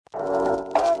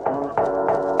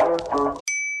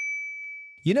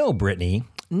You know, Brittany,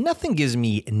 nothing gives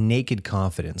me naked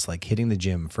confidence like hitting the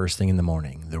gym first thing in the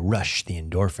morning. The rush, the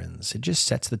endorphins, it just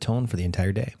sets the tone for the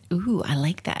entire day. Ooh, I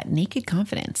like that. Naked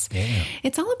confidence. Yeah.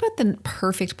 It's all about the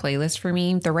perfect playlist for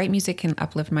me. The right music can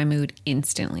uplift my mood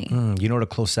instantly. You know what a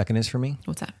close second is for me?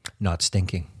 What's that? Not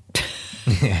stinking.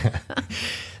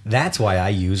 That's why I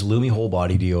use Lumi Whole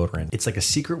Body Deodorant. It's like a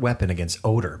secret weapon against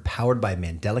odor powered by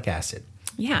mandelic acid.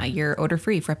 Yeah, you're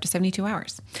odor-free for up to 72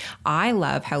 hours. I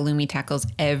love how Lumi tackles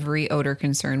every odor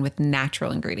concern with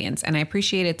natural ingredients, and I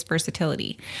appreciate its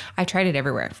versatility. I've tried it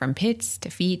everywhere, from pits to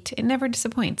feet. It never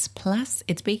disappoints. Plus,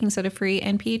 it's baking soda-free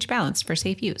and pH balanced for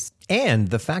safe use. And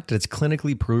the fact that it's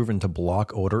clinically proven to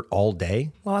block odor all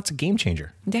day, well, that's a game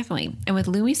changer. Definitely. And with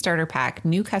Lumi Starter Pack,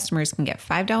 new customers can get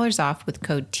 $5 off with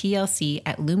code TLC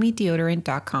at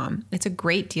lumideodorant.com. It's a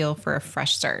great deal for a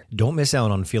fresh start. Don't miss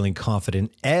out on feeling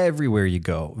confident everywhere you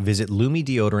go. Visit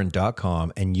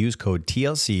lumideodorant.com and use code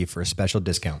TLC for a special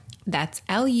discount. That's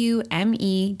LUME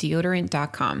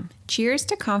deodorant.com. Cheers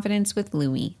to confidence with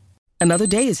Lumi. Another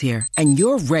day is here, and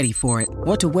you're ready for it.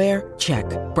 What to wear? Check.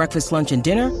 Breakfast, lunch, and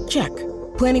dinner? Check.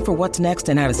 Planning for what's next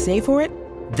and how to save for it?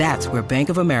 That's where Bank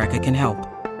of America can help.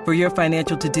 For your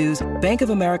financial to-dos, Bank of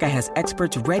America has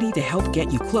experts ready to help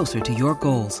get you closer to your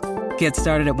goals. Get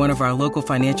started at one of our local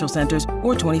financial centers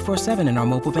or 24/7 in our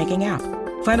mobile banking app.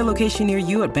 Find a location near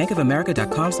you at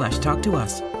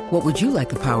bankofamerica.com/talktous. What would you like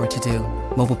the power to do?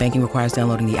 Mobile banking requires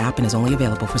downloading the app and is only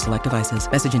available for select devices.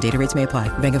 Message and data rates may apply.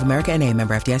 Bank of America N.A.,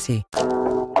 member FDIC.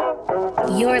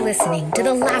 You're listening to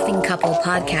the Laughing Couple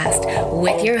podcast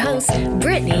with your hosts,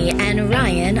 Brittany and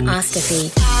Ryan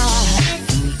Ostafy.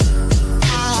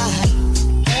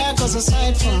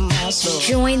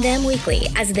 Join them weekly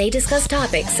as they discuss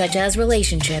topics such as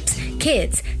relationships,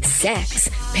 kids, sex,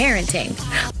 parenting,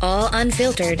 all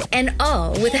unfiltered and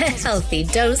all with a healthy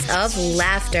dose of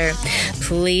laughter.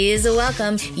 Please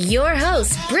welcome your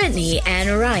hosts, Brittany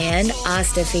and Ryan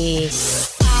Ostafy.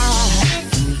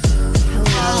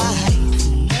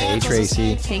 Hey,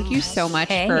 Tracy. Thank you so much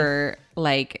for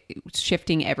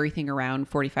shifting everything around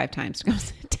 45 times to come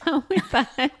sit down with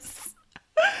us.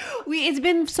 It's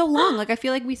been so long. I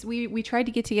feel like we tried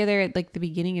to get together at the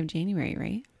beginning of January,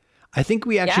 right? I think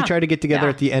we actually tried to get together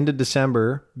at the end of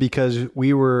December because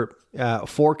we were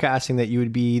forecasting that you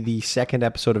would be the second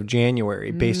episode of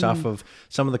January based off of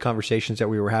some of the conversations that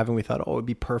we were having. We thought, it would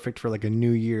be perfect for a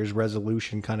New Year's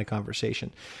resolution kind of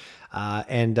conversation.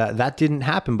 And that didn't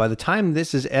happen. By the time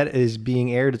this is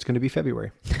being aired, it's going to be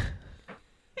February.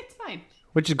 It's fine.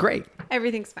 Which is great.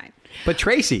 Everything's fine. But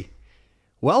Tracy,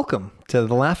 welcome to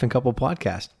the Laughing Couple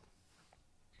podcast.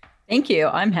 Thank you.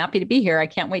 I'm happy to be here. I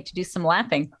can't wait to do some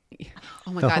laughing.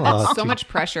 Oh my God, that's so much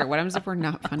pressure. What happens if we're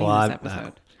not funny in this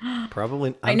episode?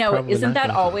 Probably. I know. Isn't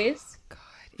that always? God,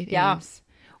 it is.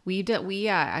 We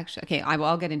actually, okay,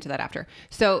 I'll get into that after.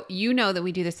 So you know that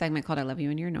we do this segment called I Love You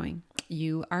and You're Annoying.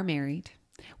 You are married.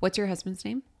 What's your husband's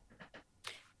name?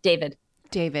 David.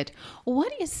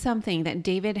 What is something that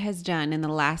David has done in the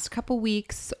last couple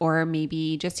weeks, or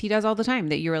maybe just he does all the time,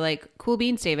 that you were like, cool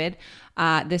beans, David,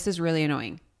 this is really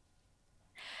annoying?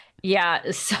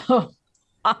 Yeah. So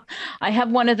I have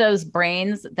one of those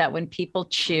brains that when people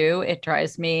chew, it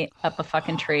drives me up a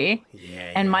fucking tree.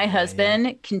 And my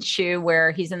husband can chew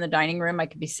where he's in the dining room. I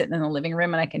could be sitting in the living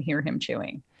room and I can hear him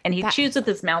chewing. And he chews with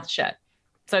his mouth shut.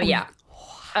 So yeah.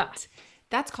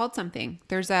 That's called something.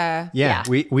 There's a... Yeah.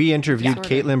 We interviewed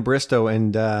Caitlin Bristow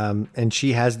and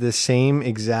she has the same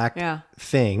exact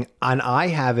thing. And I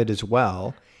have it as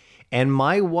well. And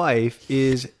my wife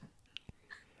is...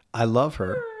 I love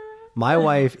her. My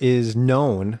wife is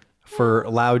known for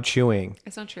loud chewing.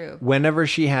 It's not true. Whenever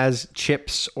she has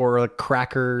chips or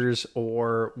crackers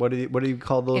or what do you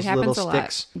call those little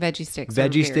sticks? Veggie sticks.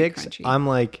 Veggie sticks. Crunchy. I'm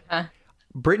like,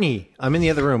 Brittany, I'm in the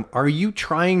other room. Are you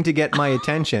trying to get my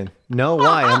attention? No,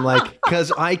 why? I'm like, because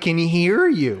I can hear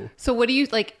you. So what do you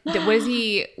like? What is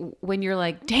he when you're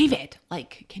like, David?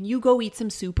 Can you go eat some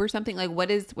soup or something?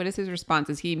 What is his response?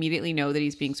 Does he immediately know that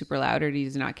he's being super loud, or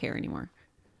does he not care anymore?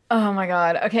 Oh my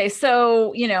God. Okay.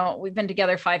 So, we've been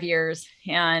together 5 years,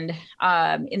 and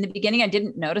in the beginning, I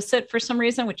didn't notice it for some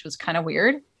reason, which was kind of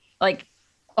weird.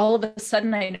 All of a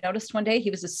sudden I noticed one day he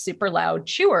was a super loud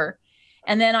chewer.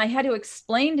 And then I had to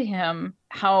explain to him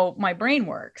how my brain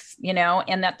works, and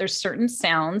that there's certain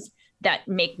sounds that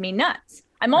make me nuts.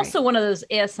 I'm also one of those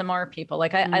ASMR people.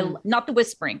 I not the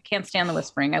whispering, can't stand the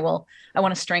whispering. I want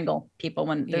to strangle people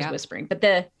when there's whispering, but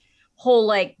the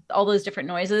whole, all those different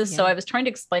noises. Yeah. So I was trying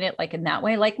to explain it in that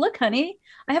way, look, honey,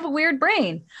 I have a weird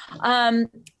brain.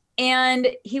 And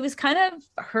he was kind of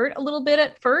hurt a little bit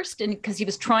at first, and because he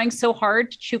was trying so hard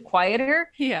to chew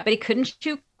quieter, but he couldn't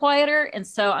chew quieter. And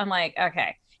so I'm like,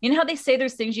 okay, you know how they say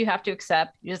there's things you have to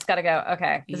accept. You just got to go,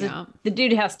 okay, the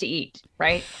dude has to eat,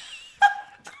 right?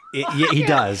 He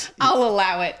does. I'll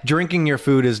allow it. Drinking your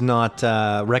food is not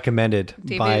recommended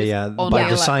by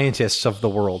the scientists of the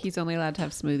world. He's only allowed to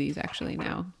have smoothies actually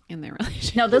now in their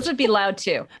relationship. No, those would be loud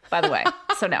too, by the way.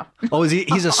 So no. Oh,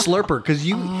 he's a slurper? Because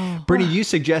Brittany, you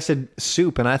suggested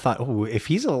soup, and I thought, oh, if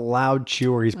he's a loud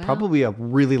chewer, he's probably a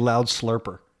really loud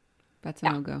slurper. That's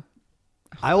a no-go.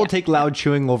 I will take loud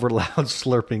chewing over loud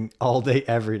slurping all day,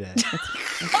 every day.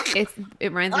 It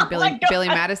reminds me of Billy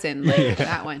Madison, like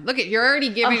that one. Look, you're already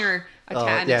giving her a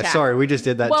tat. Yeah, sorry, we just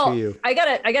did that to you. I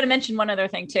gotta mention one other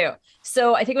thing too.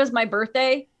 So I think it was my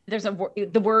birthday. There's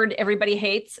the word everybody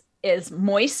hates is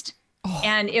moist,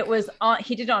 and it was but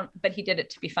he did it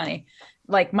to be funny.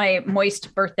 Like my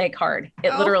moist birthday card,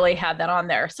 it literally had that on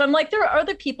there. So I'm like, there are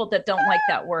other people that don't like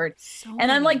that word,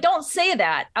 I'm like, don't say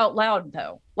that out loud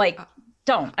though. Like.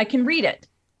 Don't. I can read it,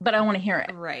 but I want to hear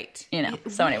it. Right.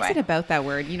 So anyway. What is it about that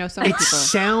word? So many people.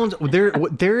 Sounds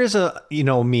there is a,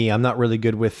 me, I'm not really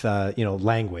good with,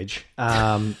 language.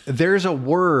 There's a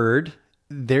word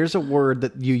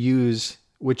that you use,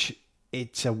 which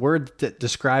it's a word that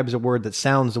describes a word that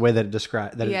sounds the way that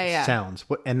it sounds.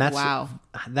 And that's moist.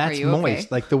 Okay?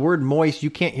 Like the word moist, you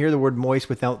can't hear the word moist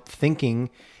without thinking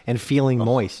and feeling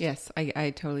moist. Yes.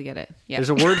 I totally get it. Yeah. There's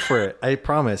a word for it. I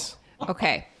promise.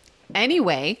 Okay.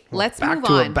 Anyway, let's move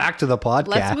on. Back to the podcast.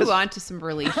 Let's move on to some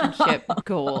relationship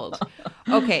gold.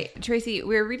 Okay, Tracy,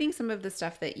 we're reading some of the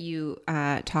stuff that you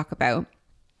talk about.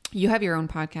 You have your own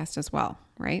podcast as well,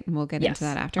 right? And we'll get into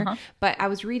that after. But I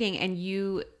was reading, and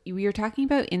you're talking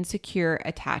about insecure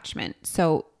attachment.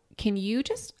 So can you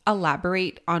just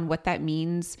elaborate on what that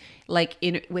means, like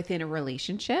within a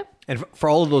relationship? And for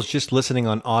all of those just listening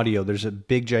on audio, there's a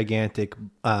big, gigantic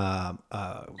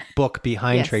book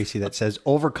behind Tracy that says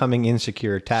 "Overcoming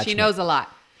Insecure Attachment." She knows a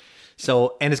lot.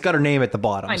 So, and it's got her name at the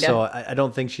bottom. So I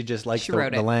don't think she just likes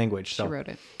the language. So she wrote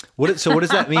it. What does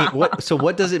that mean?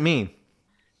 What does it mean?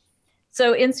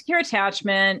 So insecure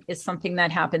attachment is something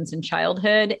that happens in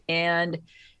childhood, and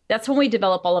that's when we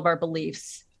develop all of our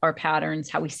beliefs, our patterns,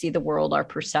 how we see the world, our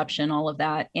perception, all of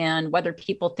that. And whether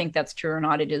people think that's true or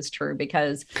not, it is true,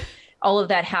 because all of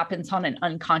that happens on an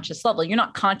unconscious level. You're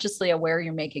not consciously aware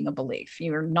you're making a belief.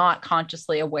 You're not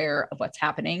consciously aware of what's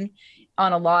happening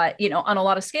on a lot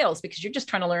of scales, because you're just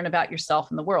trying to learn about yourself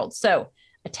and the world. So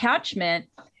attachment,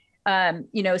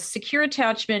 secure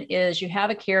attachment is you have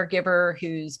a caregiver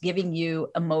who's giving you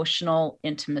emotional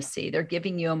intimacy. They're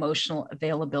giving you emotional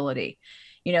availability.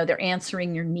 They're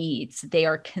answering your needs. They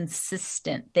are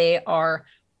consistent. They are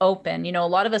open. A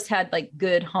lot of us had like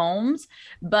good homes,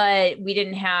 but we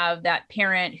didn't have that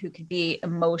parent who could be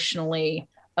emotionally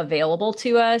available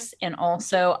to us and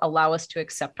also allow us to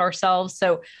accept ourselves.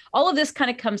 So all of this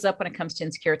kind of comes up when it comes to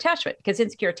insecure attachment, because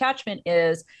insecure attachment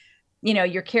is,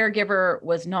 your caregiver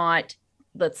was not,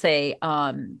 let's say,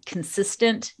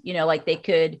 consistent, like they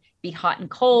could be hot and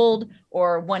cold,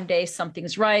 or one day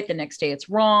something's right, the next day it's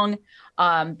wrong.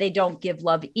 They don't give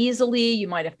love easily. You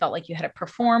might have felt like you had to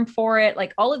perform for it.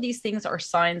 Like all of these things are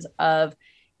signs of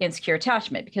insecure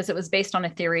attachment, because it was based on a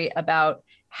theory about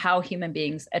how human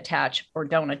beings attach or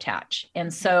don't attach.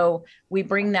 And so we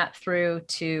bring that through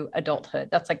to adulthood.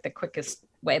 That's like the quickest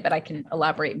way, but I can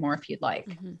elaborate more if you'd like.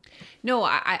 Mm-hmm. No,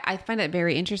 I find that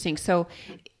very interesting. So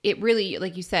it really,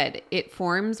 like you said, it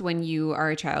forms when you are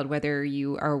a child, whether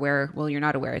you are aware, well, you're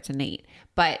not aware, it's innate.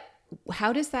 But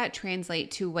how does that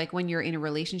translate to like when you're in a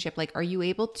relationship? Like, are you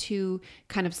able to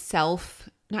kind of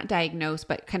not diagnose,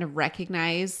 but kind of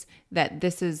recognize that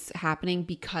this is happening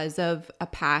because of a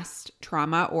past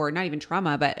trauma, or not even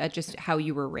trauma, but just how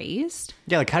you were raised?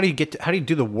 Yeah. Like how do you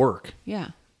do the work? Yeah.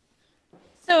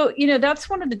 So, that's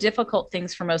one of the difficult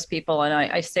things for most people. And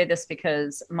I say this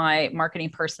because my marketing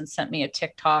person sent me a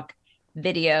TikTok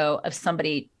video of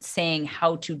somebody saying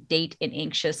how to date an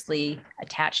anxiously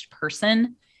attached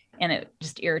person. And it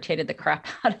just irritated the crap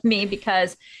out of me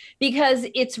because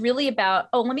it's really about,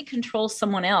 let me control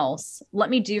someone else. Let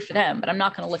me do for them, but I'm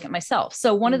not going to look at myself.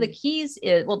 So one of the keys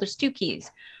is, there's two keys.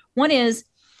 One is,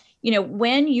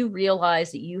 when you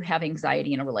realize that you have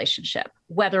anxiety in a relationship,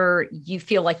 whether you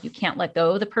feel like you can't let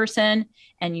go of the person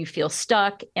and you feel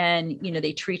stuck and,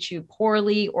 they treat you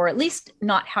poorly, or at least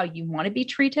not how you want to be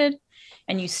treated,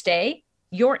 and you stay,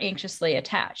 you're anxiously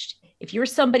attached. If you're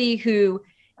somebody who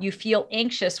you feel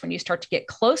anxious when you start to get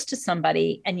close to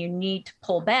somebody and you need to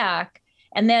pull back,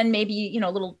 and then maybe, a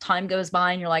little time goes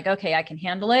by and you're like, okay, I can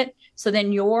handle it. So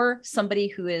then you're somebody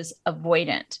who is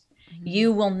avoidant.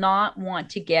 You will not want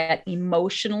to get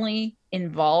emotionally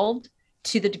involved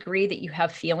to the degree that you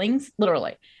have feelings,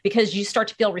 literally, because you start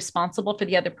to feel responsible for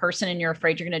the other person and you're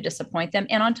afraid you're going to disappoint them.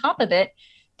 And on top of it,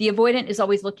 the avoidant is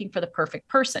always looking for the perfect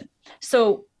person.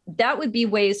 So that would be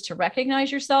ways to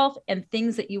recognize yourself and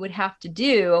things that you would have to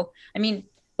do. I mean,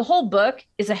 the whole book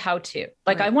is a how-to.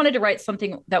 Like, right. I wanted to write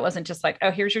something that wasn't just like,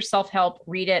 oh, here's your self-help,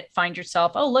 read it, find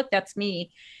yourself. Oh, look, that's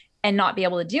me, and not be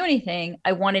able to do anything.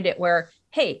 I wanted it where,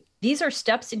 hey, these are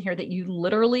steps in here that you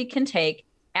literally can take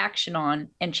action on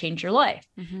and change your life.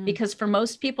 Mm-hmm. Because for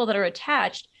most people that are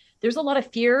attached, there's a lot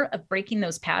of fear of breaking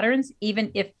those patterns,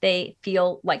 even if they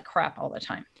feel like crap all the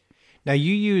time. Now,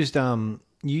 you used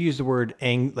the word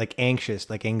anxious,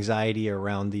 like anxiety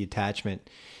around the attachment,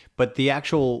 but the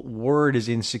actual word is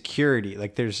insecurity.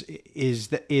 Like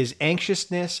is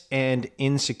anxiousness and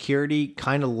insecurity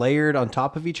kind of layered on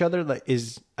top of each other? Like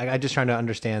I just trying to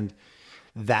understand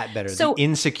that better. So, the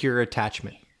insecure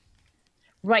attachment.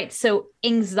 Right. So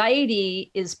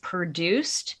anxiety is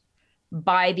produced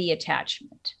by the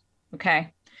attachment.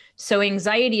 Okay. So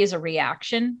anxiety is a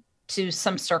reaction to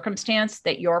some circumstance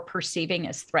that you're perceiving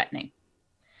as threatening.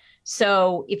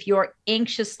 So if you're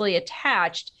anxiously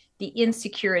attached, the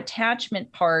insecure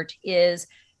attachment part is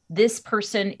this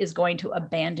person is going to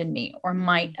abandon me or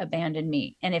might abandon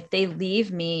me. And if they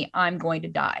leave me, I'm going to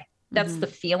die. That's the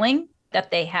feeling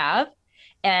that they have.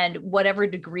 And whatever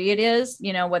degree it is,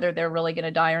 whether they're really going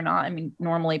to die or not. I mean,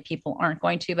 normally people aren't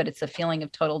going to, but it's a feeling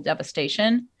of total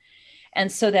devastation.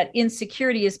 And so that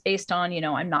insecurity is based on,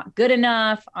 I'm not good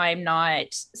enough. I'm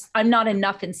not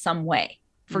enough in some way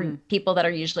for people that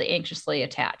are usually anxiously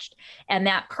attached. And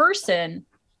that person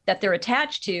that they're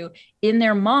attached to in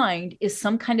their mind is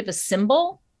some kind of a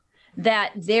symbol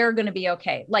that they're going to be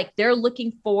okay. Like they're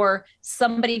looking for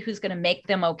somebody who's going to make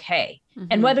them okay. Mm-hmm.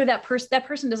 And whether that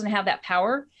person doesn't have that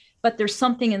power, but there's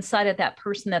something inside of that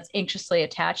person that's anxiously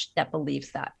attached that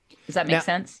believes that. Does that make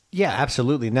sense? Yeah,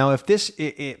 absolutely. Now, if this,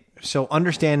 so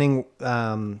understanding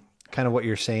kind of what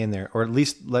you're saying there, or at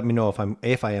least let me know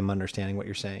if I am understanding what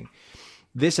you're saying.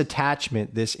 This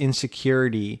attachment, this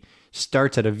insecurity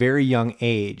starts at a very young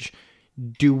age.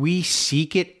 Do we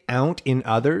seek it out in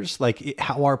others? Like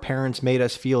how our parents made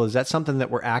us feel? Is that something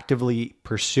that we're actively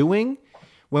pursuing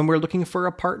when we're looking for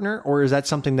a partner? Or is that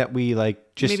something that we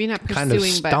just maybe not kind of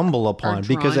stumble upon?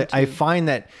 Because I find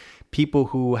that people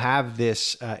who have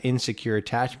this insecure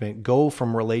attachment go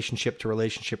from relationship to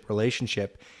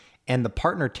relationship, and the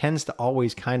partner tends to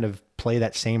always kind of play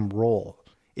that same role.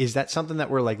 Is that something that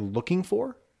we're looking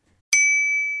for?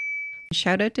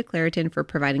 Shout out to Claritin for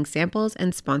providing samples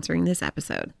and sponsoring this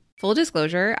episode. Full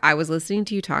disclosure, I was listening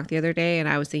to you talk the other day and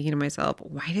I was thinking to myself,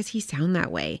 why does he sound that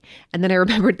way? And then I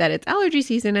remembered that it's allergy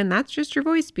season and that's just your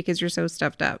voice because you're so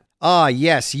stuffed up. Ah,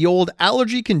 yes, the old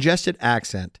allergy congested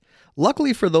accent.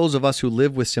 Luckily for those of us who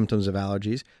live with symptoms of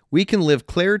allergies, we can live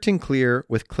Claritin Clear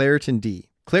with Claritin D.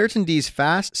 Claritin D's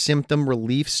fast symptom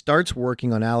relief starts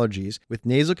working on allergies with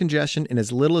nasal congestion in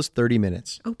as little as 30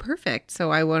 minutes. Oh, perfect.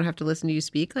 So I won't have to listen to you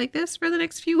speak like this for the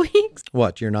next few weeks.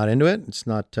 What, you're not into it? It's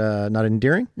not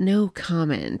endearing? No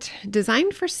comment.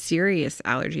 Designed for serious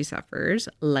allergy sufferers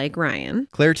like Ryan.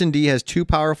 Claritin D has 2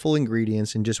 powerful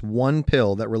ingredients in just 1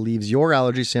 pill that relieves your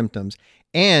allergy symptoms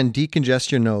and decongest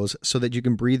your nose so that you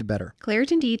can breathe better.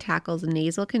 Claritin D tackles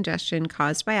nasal congestion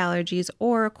caused by allergies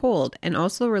or a cold and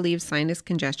also relieves sinus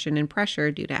congestion and pressure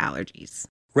due to allergies.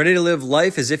 Ready to live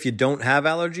life as if you don't have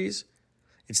allergies?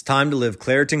 It's time to live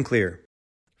Claritin Clear.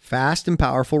 Fast and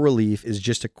powerful relief is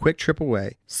just a quick trip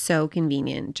away. So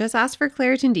convenient. Just ask for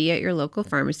Claritin D at your local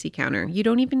pharmacy counter. You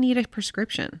don't even need a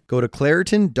prescription. Go to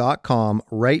Claritin.com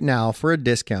right now for a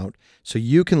discount so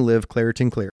you can live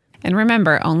Claritin Clear. And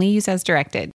remember, only use as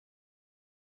directed.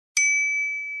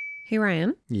 Hey,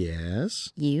 Ryan.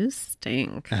 Yes? You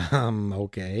stink.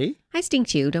 Okay. I stink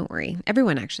too, don't worry.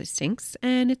 Everyone actually stinks,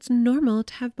 and it's normal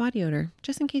to have body odor,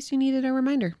 just in case you needed a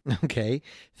reminder. Okay.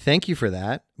 Thank you for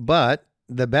that. But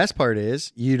the best part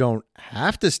is you don't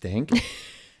have to stink.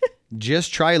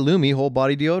 Just try Lumi Whole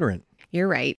Body Deodorant. You're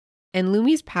right. And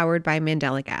Lumi's powered by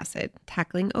mandelic acid,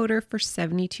 tackling odor for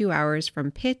 72 hours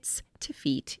from pits to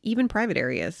feet, even private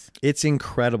areas. It's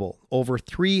incredible. Over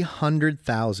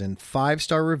 300,000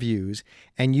 5-star reviews,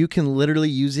 and you can literally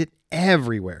use it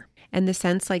everywhere. And the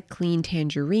scents like clean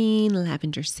tangerine,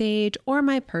 lavender sage, or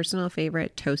my personal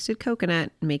favorite, toasted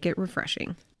coconut, make it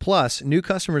refreshing. Plus, new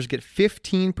customers get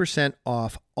 15%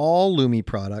 off all Lumi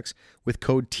products with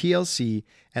code TLC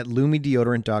at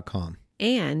LumiDeodorant.com.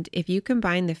 And if you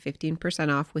combine the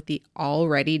 15% off with the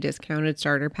already discounted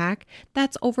starter pack,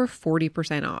 that's over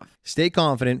 40% off. Stay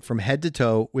confident from head to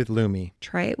toe with Lumi.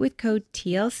 Try it with code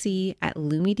TLC at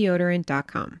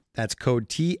LumiDeodorant.com. That's code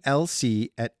TLC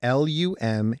at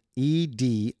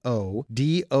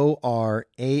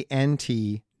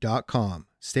LumiDeodorant.com.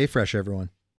 Stay fresh, everyone.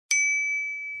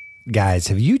 Guys,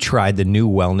 have you tried the new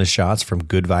wellness shots from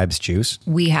Good Vibes Juice?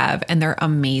 We have, and they're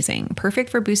amazing.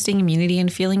 Perfect for boosting immunity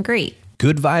and feeling great.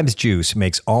 Good Vibes Juice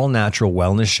makes all-natural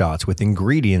wellness shots with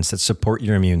ingredients that support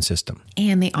your immune system.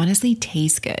 And they honestly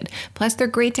taste good. Plus, they're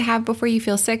great to have before you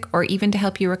feel sick or even to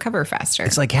help you recover faster.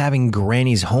 It's like having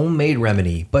Granny's homemade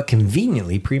remedy, but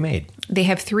conveniently pre-made. They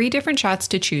have 3 different shots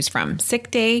to choose from: Sick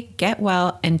Day, Get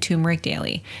Well, and Turmeric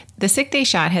Daily. The Sick Day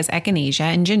shot has echinacea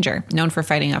and ginger, known for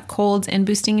fighting off colds and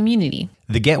boosting immunity.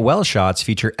 The Get Well shots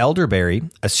feature elderberry,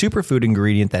 a superfood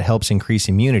ingredient that helps increase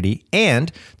immunity,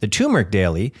 and the Turmeric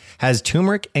Daily has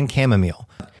turmeric and chamomile.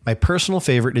 My personal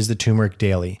favorite is the Turmeric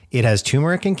Daily. It has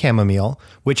turmeric and chamomile,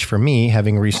 which for me,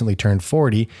 having recently turned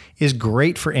 40, is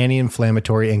great for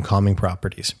anti-inflammatory and calming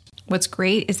properties. What's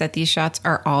great is that these shots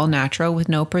are all natural with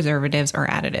no preservatives or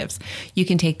additives. You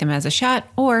can take them as a shot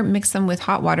or mix them with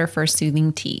hot water for a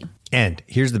soothing tea. And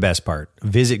here's the best part.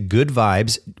 Visit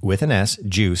goodvibes with an S,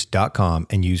 juice.com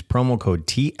and use promo code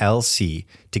TLC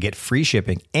to get free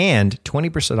shipping and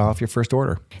 20% off your first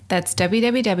order. That's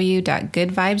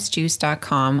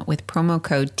www.goodvibesjuice.com with promo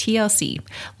code TLC.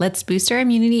 Let's boost our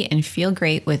immunity and feel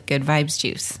great with Good Vibes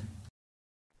Juice.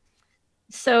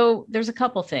 So there's a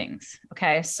couple things.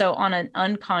 Okay. So on an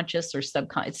unconscious or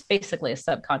subconscious, it's basically a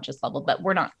subconscious level, but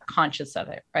we're not conscious of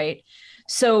it. Right.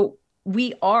 So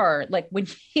we are like, when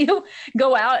you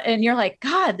go out and you're like,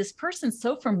 God, this person's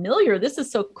so familiar. This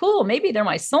is so cool. Maybe they're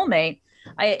my soulmate.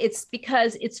 It's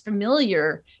because it's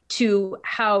familiar to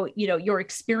how, your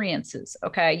experiences.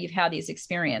 Okay. You've had these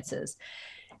experiences.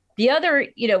 The other,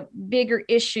 bigger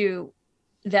issue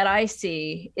that I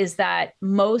see is that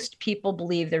most people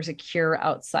believe there's a cure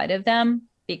outside of them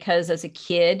because as a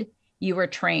kid, you were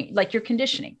trained, like your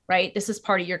conditioning, right? This is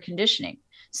part of your conditioning.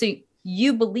 So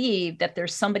you believe that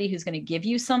there's somebody who's going to give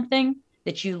you something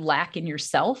that you lack in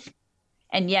yourself.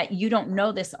 And yet you don't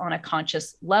know this on a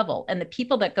conscious level. And the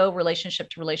people that go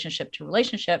relationship to relationship to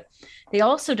relationship, they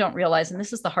also don't realize, and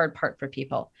this is the hard part for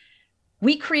people,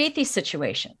 we create these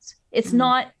situations. It's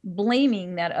not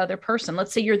blaming that other person.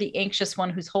 Let's say you're the anxious one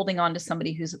who's holding on to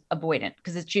somebody who's avoidant,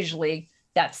 because it's usually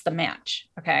that's the match.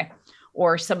 Okay.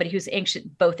 Or somebody who's anxious,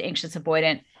 both anxious,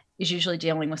 avoidant is usually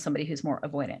dealing with somebody who's more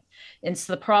avoidant. And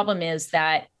so the problem is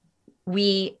that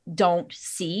we don't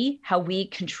see how we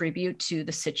contribute to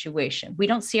the situation. We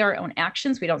don't see our own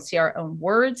actions. We don't see our own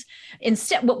words.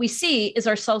 Instead, what we see is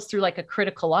ourselves through like a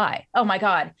critical eye. Oh my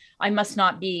God, I must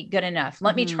not be good enough.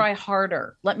 Let me try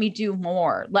harder. Let me do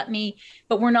more. But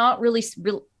we're not really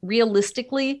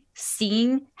realistically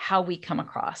seeing how we come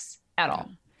across at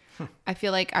all. I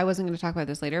feel like I wasn't going to talk about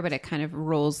this later, but it kind of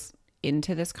rolls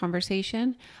into this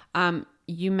conversation.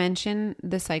 You mentioned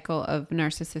the cycle of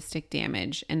narcissistic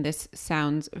damage, and this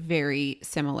sounds very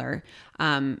similar.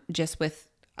 Just with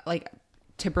like,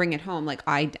 to bring it home, like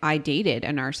I dated a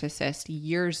narcissist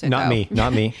years ago.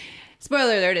 Not me.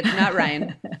 Spoiler alert, it's not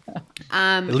Ryan.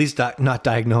 At least not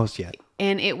diagnosed yet.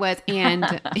 And it was,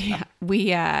 we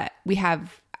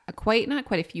have not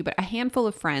quite a few, but a handful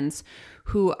of friends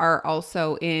who are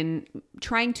also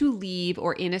trying to leave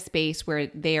or in a space where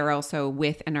they are also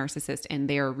with a narcissist and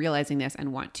they are realizing this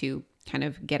and want to kind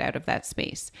of get out of that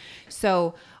space.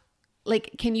 So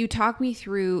like, can you talk me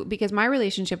through, because my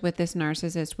relationship with this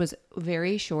narcissist was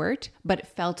very short, but it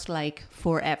felt like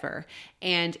forever.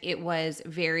 And it was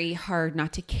very hard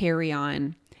not to carry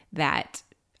on that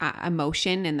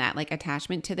emotion and that like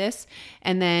attachment to this.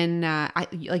 And then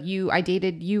I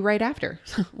dated you right after.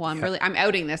 Well, I'm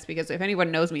outing this because if anyone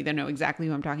knows me, they know exactly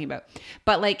who I'm talking about.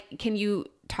 But like, can you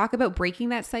talk about breaking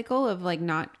that cycle of like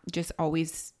not just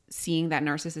always seeing that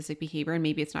narcissistic behavior, and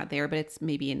maybe it's not there, but it's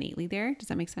maybe innately there? Does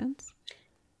that make sense?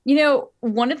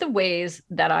 One of the ways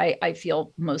that I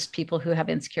feel most people who have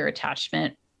insecure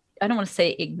attachment, I don't want to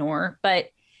say ignore, but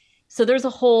so there's a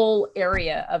whole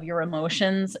area of your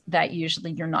emotions that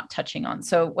usually you're not touching on.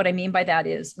 So what I mean by that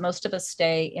is most of us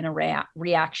stay in a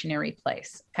reactionary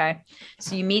place. Okay.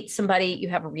 So you meet somebody, you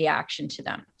have a reaction to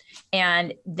them,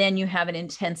 and then you have an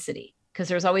intensity, because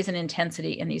there's always an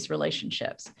intensity in these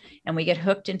relationships. And we get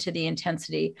hooked into the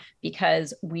intensity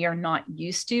because we are not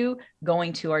used to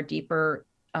going to our deeper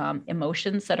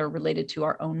emotions that are related to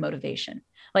our own motivation.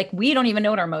 Like we don't even know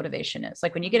what our motivation is.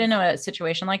 Like when you get into a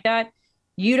situation like that,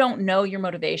 You don't know your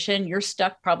motivation. You're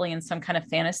stuck probably in some kind of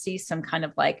fantasy, some kind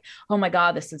of like, oh my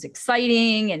God, this is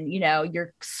exciting. And,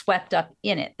 you're swept up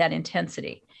in it, that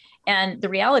intensity. And the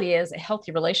reality is a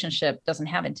healthy relationship doesn't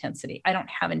have intensity. I don't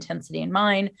have intensity in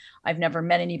mine. I've never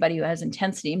met anybody who has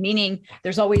intensity, meaning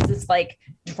there's always this like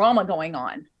drama going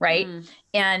on, right?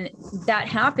 And that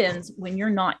happens when you're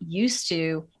not used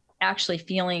to actually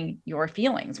feeling your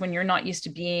feelings, when you're not used to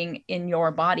being in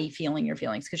your body, feeling your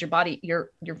feelings, because your body,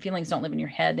 your feelings don't live in your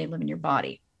head, they live in your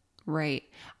body. Right.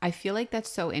 I feel like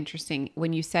that's so interesting.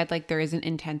 When you said like there isn't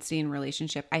intensity in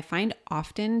relationship, I find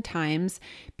oftentimes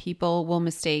people will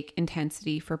mistake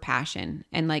intensity for passion.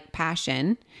 And like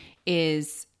passion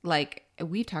is like,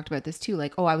 we've talked about this too.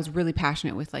 Like, oh, I was really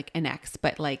passionate with like an ex,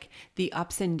 but like the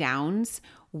ups and downs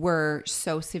were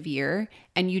so severe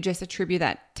and you just attribute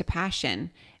that to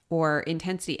passion or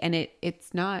intensity. And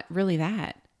it's not really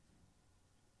that.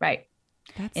 Right.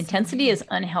 Intensity is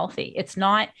unhealthy.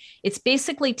 It's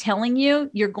basically telling you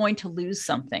you're going to lose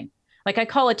something. Like I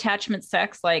call attachment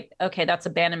sex, like, okay, that's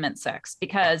abandonment sex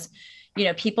because,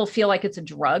 people feel like it's a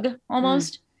drug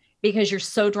almost because you're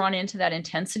so drawn into that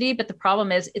intensity. But the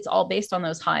problem is it's all based on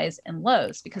those highs and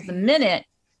lows, because the minute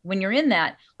when you're in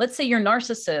that, let's say you're a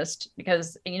narcissist,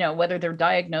 because, whether they're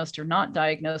diagnosed or not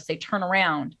diagnosed, they turn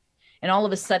around and all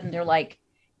of a sudden they're like,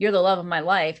 you're the love of my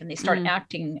life. And they start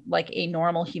acting like a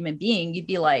normal human being. You'd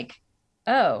be like,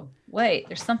 oh, wait,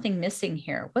 there's something missing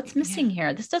here. What's missing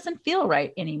here? This doesn't feel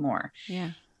right anymore. Yeah.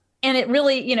 And it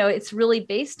really, it's really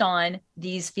based on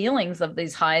these feelings of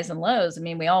these highs and lows. I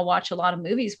mean, we all watch a lot of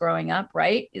movies growing up,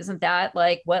 right? Isn't that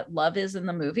like what love is in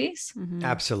the movies?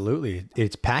 Absolutely.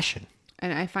 It's passion.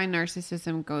 And I find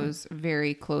narcissism goes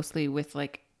very closely with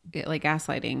like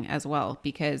gaslighting as well,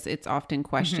 because it's often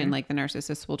questioned. Like the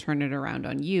narcissist will turn it around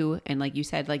on you, and like you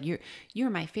said, like you're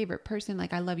my favorite person,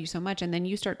 like I love you so much, and then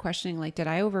you start questioning, like, did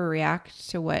I overreact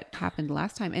to what happened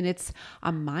last time? And it's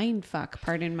a mind fuck,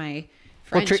 pardon my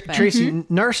French. Well, Tracy,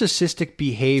 narcissistic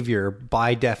behavior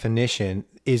by definition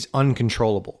is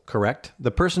uncontrollable, correct?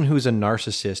 The person who's a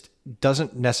narcissist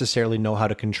doesn't necessarily know how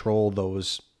to control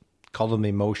those, call them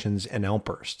emotions and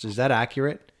outbursts. Is that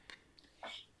accurate?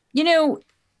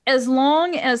 As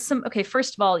long as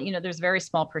first of all, there's a very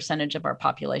small percentage of our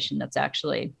population that's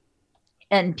actually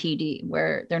NPD,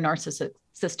 where they're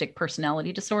narcissistic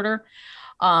personality disorder.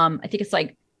 I think it's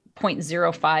like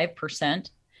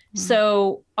 0.05%.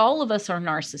 So all of us are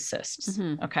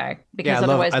narcissists. Okay. Because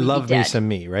otherwise I love me some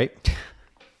me, right?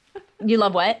 You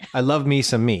love what? I love me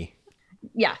some me.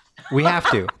 Yeah. We have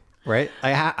to, right?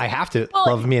 I have to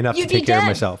love me enough to take care of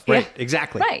myself. Right. Yeah.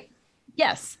 Exactly. Right.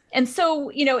 Yes. And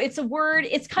so, it's a word,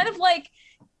 it's kind of like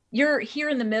you're here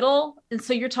in the middle. And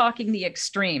so you're talking the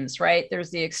extremes, right? There's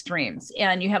the extremes,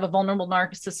 and you have a vulnerable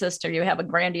narcissist or you have a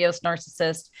grandiose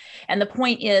narcissist. And the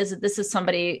point is that this is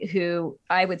somebody who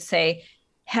I would say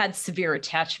had severe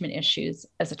attachment issues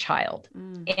as a child.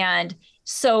 And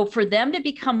so for them to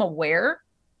become aware,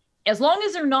 as long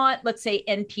as they're not, let's say,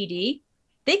 NPD,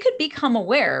 they could become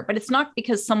aware, but it's not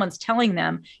because someone's telling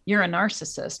them you're a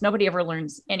narcissist. Nobody ever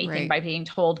learns anything by being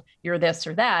told you're this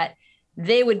or that.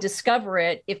 They would discover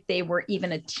it if they were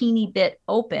even a teeny bit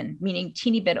open, meaning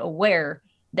teeny bit aware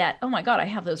that, oh my God, I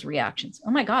have those reactions. Oh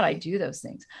my God, I do those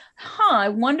things. I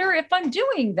wonder if I'm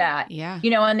doing that. Yeah.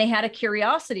 And they had a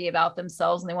curiosity about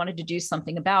themselves and they wanted to do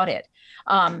something about it.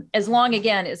 As long,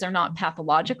 again, as they're not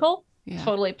pathological,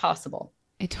 totally possible.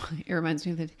 It reminds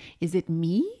me of that. Is it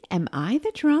me? Am I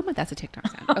the drama? That's a TikTok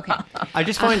sound. Okay. I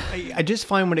just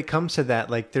find when it comes to that,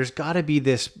 like there's got to be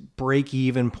this break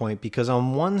even point, because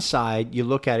on one side you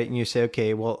look at it and you say,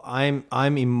 okay, well, I'm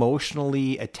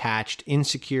emotionally attached,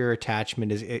 insecure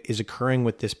attachment is occurring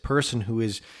with this person who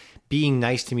is being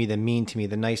nice to me, then mean to me,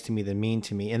 then nice to me, then mean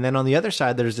to me. And then on the other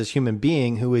side, there's this human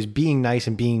being who is being nice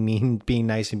and being mean, being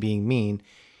nice and being mean.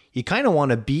 You kind of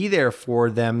want to be there for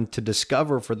them to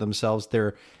discover for themselves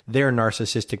their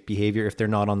narcissistic behavior if they're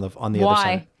not on the other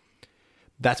side.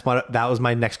 That was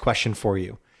my next question for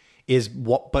you.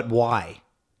 But why?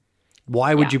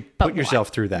 Why would you put yourself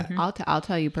through that? I'll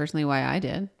tell you personally why I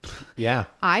did. Yeah.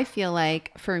 I feel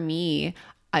like for me,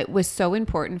 it was so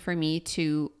important for me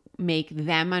to make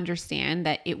them understand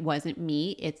that it wasn't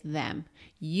me, it's them.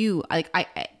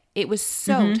 It was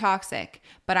so toxic,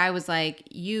 but I was like,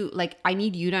 I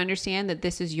need you to understand that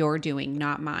this is your doing,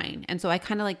 not mine. And so I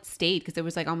kind of like stayed, because it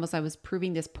was like almost I was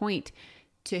proving this point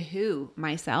to who?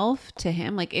 Myself, to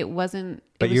him. Like it wasn't.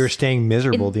 But you were staying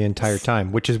miserable the entire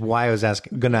time, which is why I was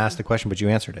going to ask the question, but you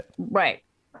answered it. Right.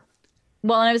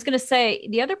 Well, and I was going to say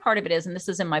the other part of it is, and this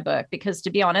is in my book, because to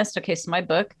be honest, okay, so my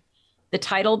book, the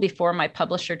title before my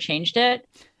publisher changed it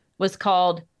was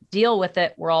called deal with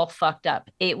it. We're all fucked up.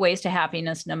 8 ways to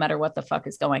happiness, no matter what the fuck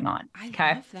is going on. I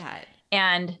love that.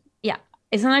 And yeah,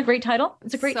 isn't that a great title?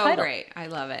 It's a great title. Great. I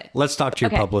love it. Let's talk to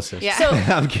your publicist. Yeah. So,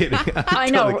 I'm kidding. I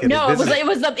know. No, it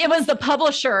was the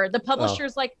publisher. The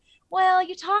publisher's like, well,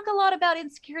 you talk a lot about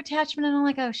insecure attachment. And I'm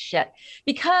like, oh shit,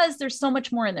 because there's so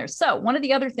much more in there. So one of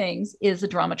the other things is the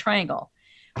drama triangle.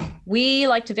 We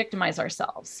like to victimize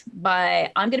ourselves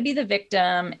by, I'm going to be the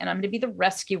victim and I'm going to be the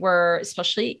rescuer,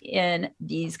 especially in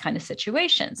these kind of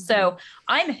situations. Mm-hmm. So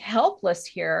I'm helpless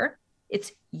here.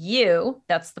 It's you.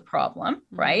 That's the problem,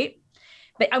 right?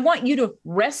 But I want you to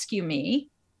rescue me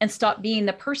and stop being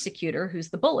the persecutor who's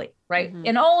the bully, right?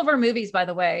 In all of our movies, by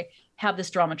the way, have this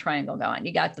drama triangle going.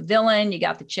 You got the villain, you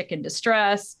got the chick in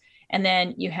distress, and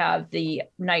then you have the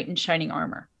knight in shining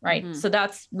armor, right? So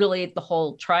that's really the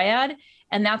whole triad.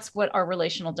 And that's what our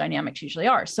relational dynamics usually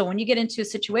are. So when you get into a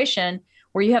situation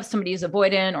where you have somebody who's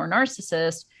avoidant or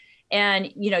narcissist,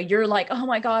 and, you know, you're like, oh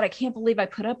my God, I can't believe I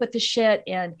put up with this shit.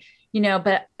 And, you know,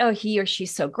 but, oh, he or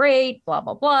she's so great, blah,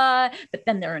 blah, blah. But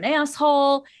then they're an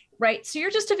asshole, right? So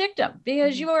you're just a victim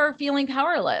because you are feeling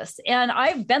powerless. And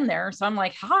I've been there. So I'm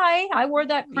like, hi, I wore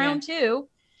that crown too,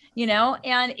 you know,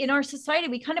 and in our society,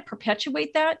 we kind of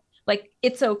perpetuate that. Like,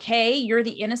 it's okay. You're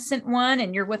the innocent one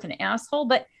and you're with an asshole.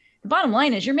 But the bottom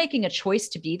line is you're making a choice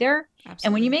to be there. Absolutely.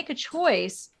 And when you make a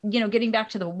choice, you know, getting back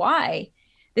to the why,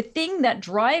 the thing that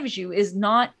drives you is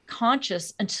not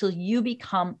conscious until you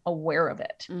become aware of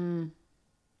it. You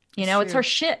know, it's our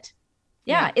shit.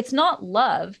 Yeah. It's not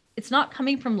love. It's not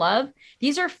coming from love.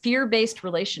 These are fear-based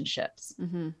relationships.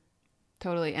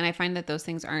 Totally. And I find that those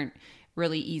things aren't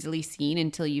really easily seen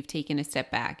until you've taken a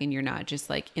step back and you're not just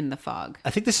like in the fog.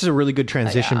 I think this is a really good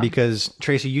transition because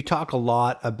Tracy, you talk a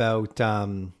lot about,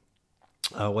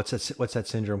 what's that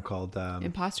syndrome called?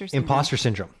 Imposter syndrome. Imposter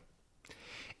syndrome.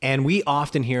 And we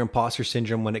often hear imposter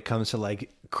syndrome when it comes to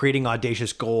like creating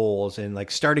audacious goals and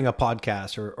like starting a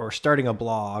podcast or starting a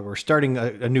blog or starting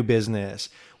a new business.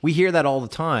 We hear that all the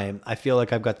time. I feel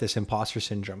like I've got this imposter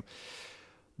syndrome,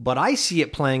 but I see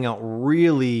it playing out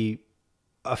really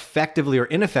effectively or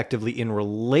ineffectively in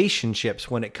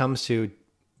relationships when it comes to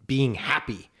being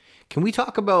happy. Can we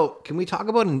talk about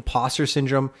imposter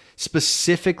syndrome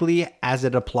specifically as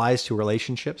it applies to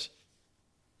relationships?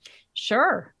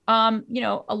 Sure. You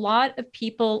know, a lot of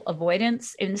people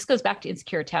avoidance, and this goes back to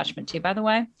insecure attachment too, by the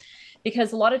way,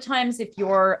 because a lot of times if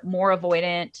you're more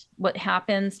avoidant, what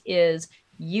happens is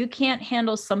you can't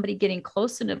handle somebody getting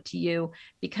close enough to you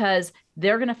because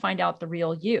they're going to find out the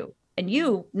real you. And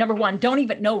you, number one, don't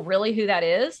even know really who that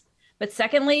is. But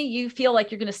secondly, you feel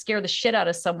like you're going to scare the shit out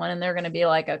of someone and they're going to be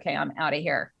like, okay, I'm out of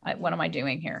here. What am I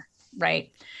doing here?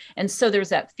 Right. And so there's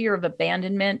that fear of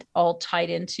abandonment all tied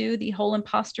into the whole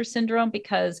imposter syndrome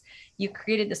because you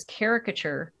created this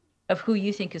caricature of who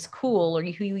you think is cool or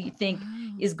who you think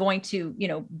is going to, you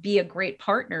know, be a great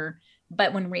partner.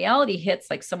 But when reality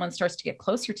hits, like someone starts to get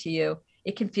closer to you,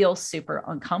 it can feel super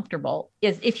uncomfortable.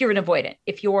 If you're an avoidant,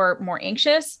 if you're more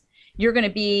anxious, you're going to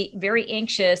be very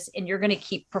anxious and you're going to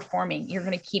keep performing. You're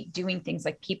going to keep doing things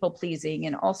like people pleasing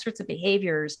and all sorts of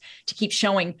behaviors to keep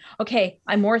showing, okay,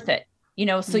 I'm worth it. You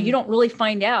know, so you don't really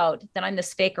find out that I'm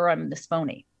this fake or I'm this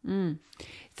phony.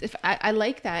 I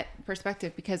like that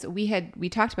perspective because we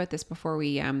talked about this before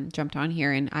we jumped on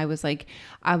here, and I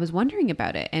was wondering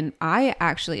about it, and I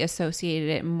actually associated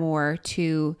it more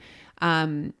to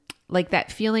like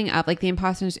that feeling of like the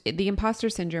imposter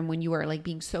syndrome when you are like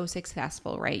being so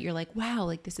successful, right? You're like, wow,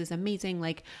 like this is amazing,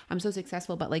 like I'm so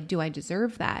successful, but like, do I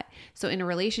deserve that? So in a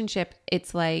relationship,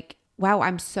 it's like, wow,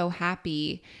 I'm so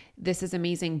happy. This is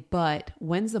amazing, but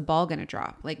when's the ball going to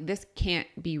drop? Like this can't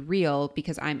be real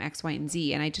because I'm X, Y, and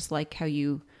Z. And I just like how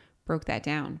you broke that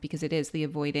down because it is the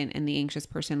avoidant and the anxious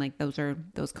person. Like those are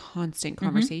those constant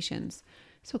conversations.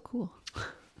 So cool.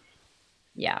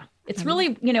 Yeah. It's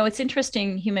really, you know, it's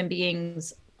interesting. Human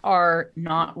beings are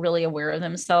not really aware of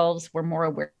themselves. We're more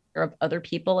aware of other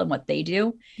people and what they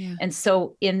do. Yeah. And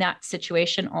so in that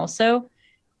situation also,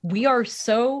 we are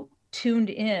so tuned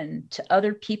in to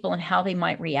other people and how they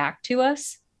might react to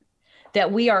us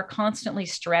that we are constantly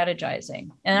strategizing.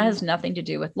 And that has nothing to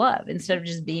do with love. Instead of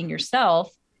just being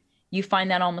yourself, you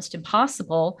find that almost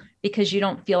impossible because you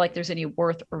don't feel like there's any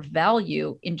worth or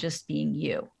value in just being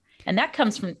you. And that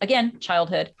comes from, again,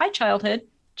 childhood. Hi, childhood.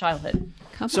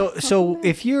 So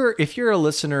if you're a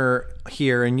listener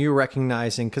here and you're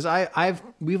recognizing, because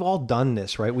we've all done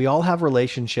this, right? We all have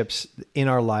relationships in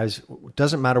our lives.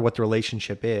 Doesn't matter what the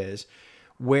relationship is,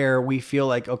 where we feel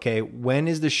like, okay, when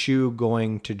is the shoe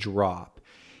going to drop?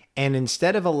 And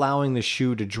instead of allowing the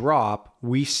shoe to drop,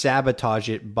 we sabotage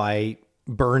it by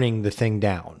burning the thing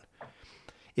down.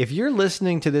 if you're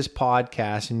listening to this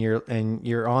podcast and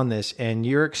you're on this and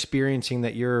you're experiencing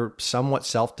that you're somewhat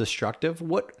self-destructive,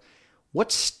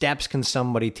 what steps can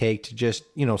somebody take to just,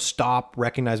 stop,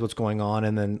 recognize what's going on,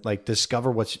 and then like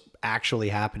discover what's actually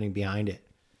happening behind it?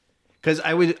 Because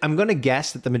I'm going to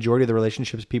guess that the majority of the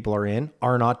relationships people are in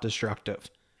are not destructive.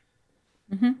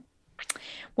 Mm-hmm.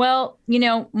 Well,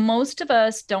 most of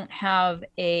us don't have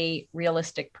a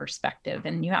realistic perspective,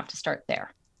 and you have to start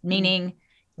there. Meaning,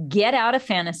 get out of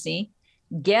fantasy,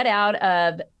 get out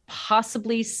of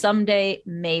possibly someday,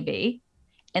 maybe,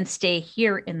 and stay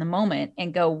here in the moment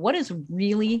and go, what is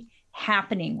really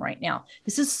happening right now?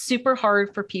 This is super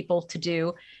hard for people to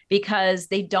do because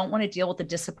they don't want to deal with the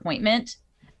disappointment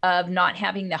of not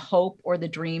having the hope or the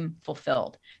dream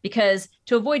fulfilled. Because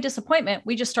to avoid disappointment,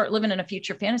 we just start living in a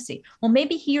future fantasy. Well,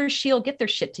 maybe he or she'll get their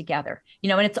shit together,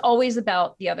 and it's always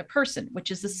about the other person,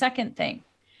 which is the second thing.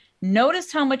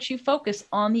 Notice how much you focus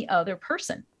on the other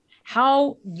person,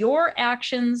 how your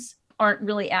actions aren't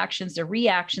really actions, they're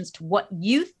reactions to what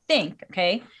you think,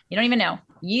 okay? You don't even know.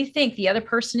 You think the other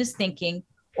person is thinking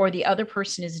or the other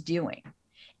person is doing.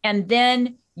 And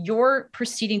then you're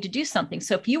proceeding to do something.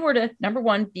 So if you were to, number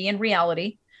one, be in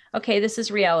reality, okay, this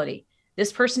is reality.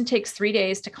 This person takes 3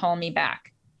 days to call me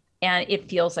back and it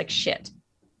feels like shit.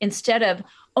 Instead of,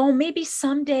 oh, maybe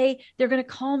someday they're going to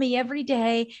call me every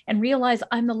day and realize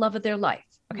I'm the love of their life.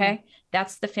 Okay. Mm-hmm.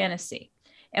 That's the fantasy.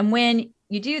 And when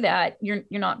you do that, you're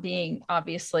not being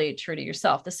obviously true to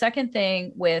yourself. The second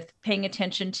thing with paying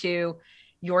attention to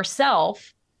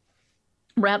yourself,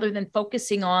 rather than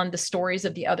focusing on the stories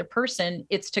of the other person,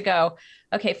 it's to go,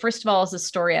 okay, first of all, is this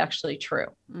story actually true?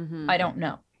 Mm-hmm. I don't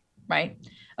know. Right.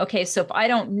 Okay. So if I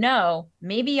don't know,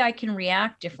 maybe I can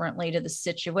react differently to the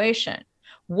situation.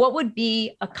 What would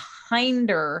be a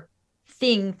kinder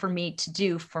thing for me to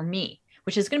do for me,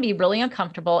 which is going to be really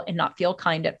uncomfortable and not feel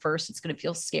kind at first. It's going to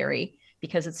feel scary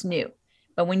because it's new.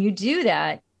 But when you do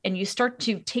that and you start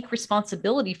to take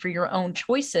responsibility for your own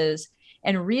choices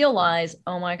and realize,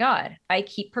 oh my God, I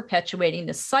keep perpetuating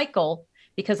this cycle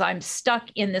because I'm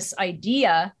stuck in this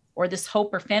idea or this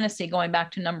hope or fantasy, going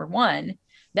back to number one,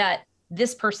 that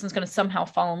this person's going to somehow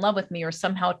fall in love with me or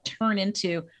somehow turn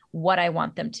into what I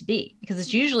want them to be, because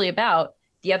it's usually about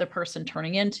the other person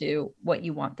turning into what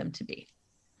you want them to be.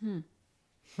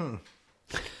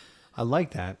 I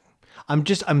like that.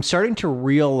 I'm starting to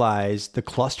realize the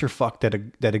clusterfuck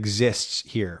that exists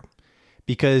here,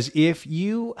 because if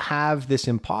you have this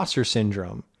imposter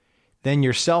syndrome, then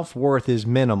your self-worth is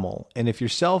minimal. And if your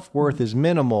self-worth is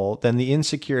minimal, then the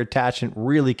insecure attachment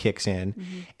really kicks in.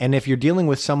 Mm-hmm. And if you're dealing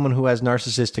with someone who has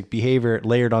narcissistic behavior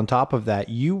layered on top of that,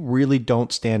 you really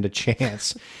don't stand a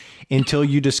chance until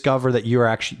you discover that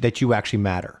you actually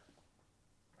matter.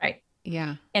 Right.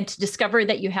 Yeah. And to discover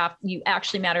that you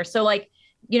actually matter. So like,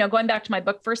 going back to my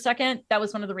book for a second, that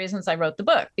was one of the reasons I wrote the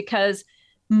book, because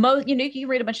you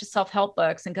read a bunch of self-help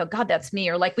books and go, God, that's me.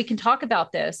 Or like, we can talk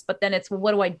about this, but then it's, well,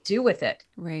 what do I do with it?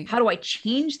 Right. How do I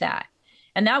change that?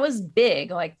 And that was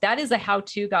big. Like, that is a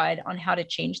how-to guide on how to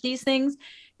change these things,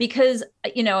 because,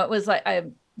 it was like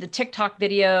the TikTok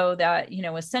video that,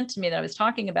 was sent to me that I was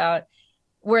talking about,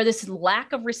 where this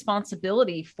lack of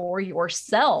responsibility for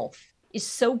yourself is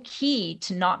so key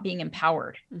to not being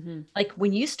empowered. Mm-hmm. Like,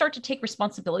 when you start to take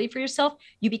responsibility for yourself,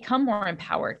 you become more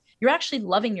empowered. You're actually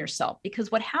loving yourself, because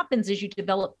what happens is you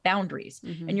develop boundaries,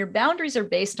 mm-hmm. and your boundaries are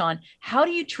based on, how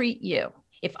do you treat you?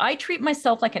 If I treat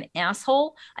myself like an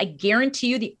asshole, I guarantee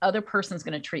you the other person's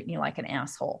going to treat me like an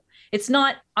asshole. It's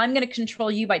not, I'm going to control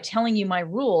you by telling you my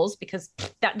rules, because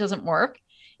that doesn't work.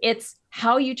 It's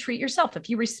how you treat yourself. If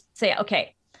you say,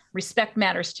 okay, respect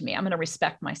matters to me, I'm going to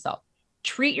respect myself.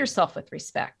 Treat yourself with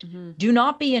respect. Mm-hmm. Do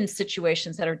not be in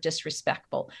situations that are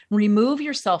disrespectful. Remove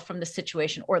yourself from the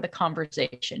situation or the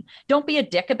conversation. Don't be a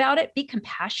dick about it. Be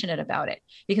compassionate about it.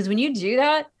 Because when you do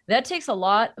that, that takes a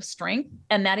lot of strength.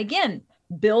 And that, again,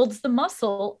 builds the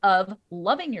muscle of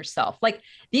loving yourself. Like,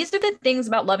 these are the things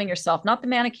about loving yourself, not the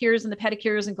manicures and the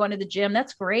pedicures and going to the gym.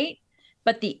 That's great.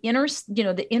 But the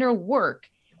inner work,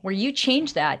 where you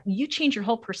change that, you change your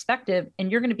whole perspective,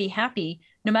 and you're going to be happy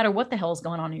no matter what the hell is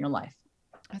going on in your life.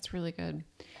 That's really good.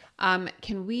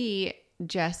 Can we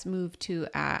just move to,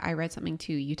 I read something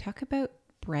too. You talk about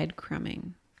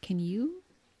breadcrumbing. Can you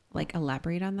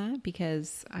elaborate on that?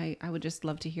 Because I would just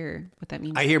love to hear what that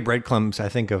means. I hear breadcrumbs, I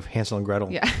think of Hansel and Gretel.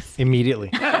 Yes. Immediately.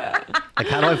 Like,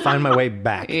 how do I find my way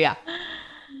back? Yeah.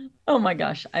 Oh my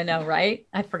gosh. I know, right?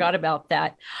 I forgot about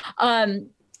that.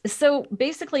 So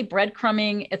basically,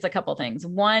 breadcrumbing, it's a couple of things.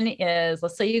 One is,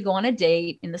 let's say you go on a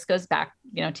date, and this goes back,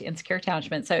 to insecure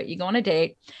attachment. So you go on a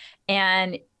date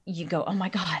and you go, oh my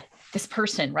God, this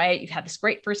person, right? You've had this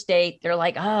great first date. They're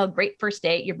like, oh, great first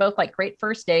date. You're both like, great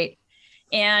first date.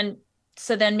 And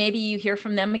so then maybe you hear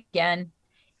from them again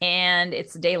and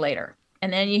it's a day later.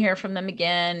 And then you hear from them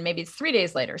again, maybe it's 3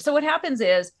 days later. So what happens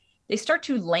is they start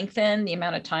to lengthen the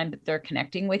amount of time that they're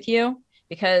connecting with you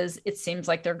because it seems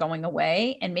like they're going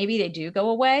away, and maybe they do go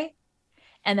away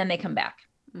and then they come back.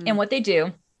 And what they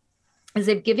do is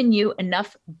they've given you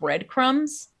enough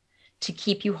breadcrumbs to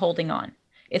keep you holding on.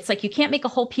 It's like you can't make a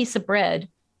whole piece of bread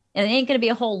and it ain't going to be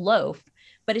a whole loaf,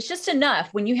 but it's just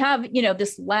enough when you have,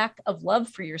 this lack of love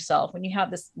for yourself, when you have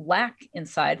this lack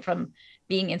inside from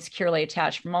being insecurely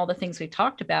attached, from all the things we've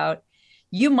talked about,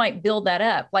 you might build that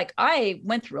up. Like I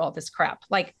went through all this crap.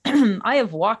 Like I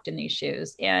have walked in these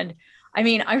shoes. And I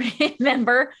mean, I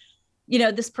remember,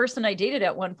 this person I dated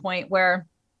at one point where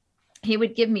he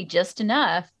would give me just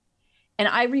enough. And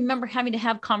I remember having to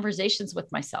have conversations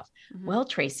with myself. Well,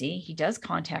 Tracy, he does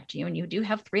contact you and you do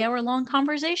have 3-hour-long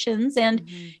conversations. And,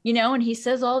 and he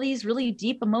says all these really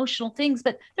deep emotional things,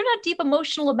 but they're not deep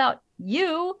emotional about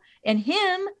you and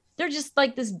him. They're just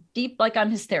like this deep, like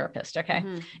I'm his therapist. Okay.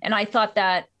 And I thought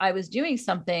that I was doing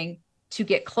something to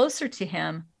get closer to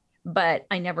him, but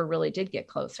I never really did get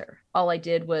closer. All I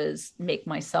did was make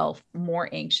myself more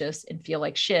anxious and feel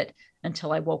like shit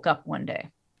until I woke up one day.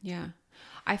 Yeah.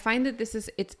 I find that this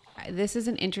is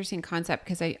an interesting concept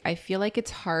because I feel like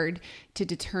it's hard to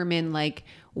determine like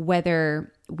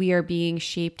whether we are being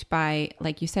shaped by,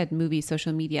 like you said, movies,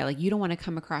 social media. Like you don't want to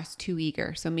come across too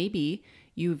eager. So maybe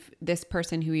this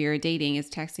person who you're dating is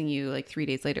texting you like 3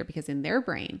 days later because in their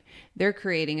brain, they're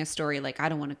creating a story like, I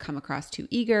don't want to come across too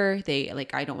eager.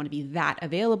 I don't want to be that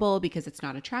available because it's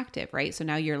not attractive, right? So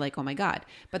now you're like, oh my God.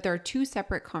 But there are two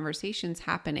separate conversations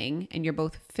happening and you're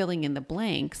both filling in the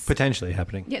blanks. Potentially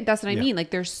happening. Yeah, that's what I mean.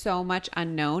 Like there's so much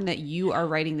unknown that you are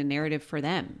writing the narrative for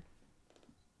them.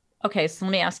 Okay, so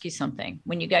let me ask you something.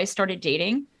 When you guys started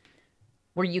dating,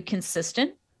 were you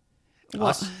consistent?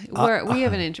 Well,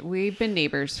 we've been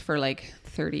neighbors for like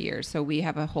 30 years, so we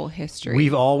have a whole history.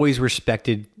 We've always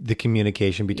respected the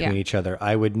communication between each other.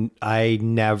 I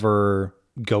never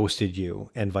ghosted you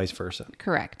and vice versa.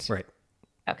 Correct. Right.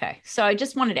 Okay. So I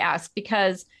just wanted to ask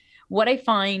because what I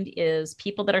find is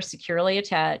people that are securely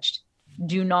attached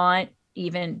do not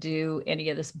even do any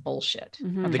of this bullshit.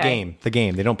 Okay? The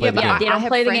game. They don't play the game. They don't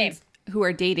play the game. Who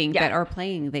are dating that are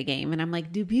playing the game. And I'm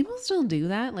like, do people still do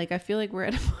that? Like, I feel like we're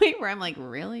at a point where I'm like,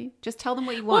 really? Just tell them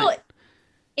what you want. Well,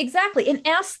 exactly. And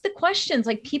ask the questions.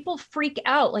 Like people freak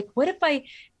out. Like, what if I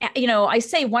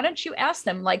say, why don't you ask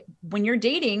them, like, when you're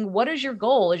dating, what is your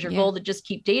goal? Is your goal to just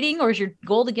keep dating or is your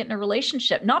goal to get in a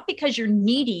relationship? Not because you're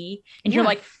needy and you're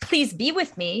like, please be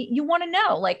with me. You want to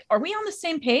know, like, are we on the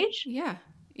same page? Yeah.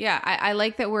 Yeah. I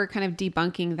like that we're kind of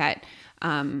debunking that,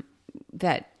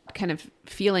 that kind of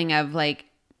feeling of like,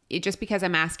 it just because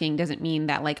I'm asking doesn't mean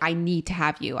that like I need to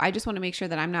have you. I just want to make sure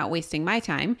that I'm not wasting my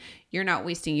time. You're not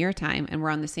wasting your time and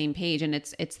we're on the same page. And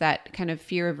it's that kind of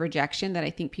fear of rejection that I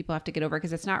think people have to get over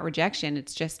because it's not rejection.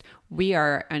 It's just, we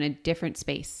are in a different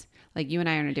space. Like you and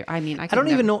I are in a different, I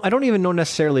don't even know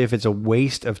necessarily if it's a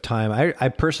waste of time. I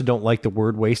personally don't like the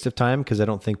word waste of time because I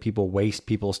don't think people waste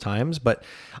people's times, but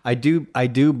I do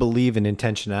believe in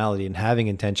intentionality and having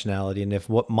intentionality. And if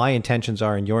what my intentions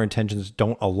are and your intentions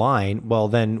don't align, well,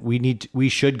 then we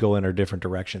should go in our different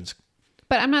directions.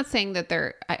 But I'm not saying that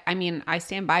I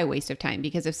stand by waste of time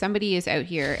because if somebody is out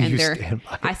here and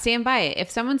I stand by it.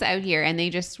 If someone's out here and they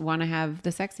just want to have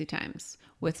the sexy times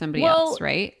with somebody else,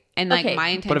 right? And like my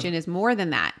intention is more than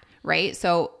that, right?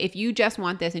 So if you just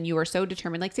want this and you are so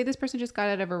determined, like say this person just got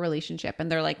out of a relationship and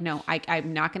they're like, no,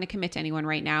 I'm not going to commit to anyone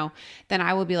right now. Then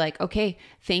I will be like, okay,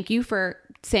 thank you for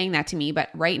saying that to me. But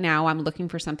right now I'm looking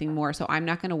for something more. So I'm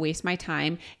not going to waste my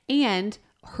time and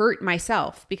hurt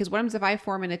myself because what happens if I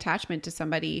form an attachment to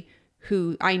somebody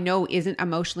who I know isn't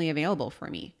emotionally available for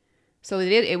me? So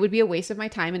it would be a waste of my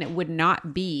time and it would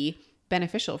not be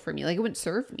beneficial for me. Like it wouldn't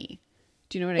serve me.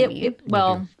 Do you know what I mean?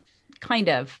 Well, kind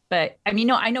of, but I mean,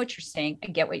 no, I know what you're saying. I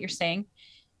get what you're saying,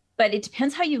 but it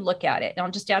depends how you look at it. And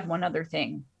I'll just add one other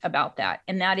thing about that.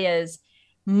 And that is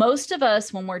most of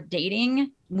us, when we're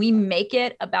dating, we make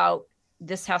it about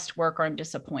this has to work or I'm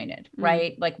disappointed,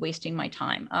 right? Like wasting my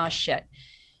time. Shit.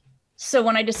 So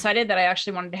when I decided that I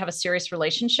actually wanted to have a serious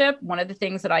relationship, one of the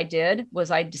things that I did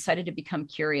was I decided to become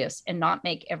curious and not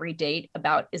make every date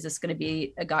about, is this going to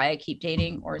be a guy I keep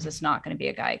dating or is this not going to be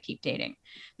a guy I keep dating?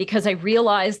 Because I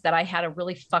realized that I had a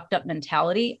really fucked up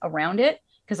mentality around it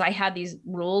because I had these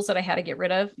rules that I had to get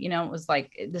rid of. It was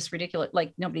like this ridiculous,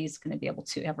 like nobody's going to be able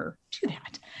to ever do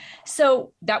that.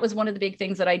 So that was one of the big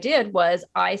things that I did was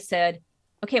I said,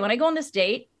 okay, when I go on this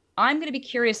date, I'm going to be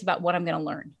curious about what I'm going to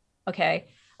learn. Okay.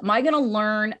 Am I going to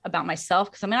learn about myself?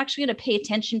 Because I'm actually going to pay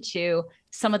attention to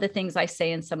some of the things I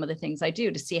say and some of the things I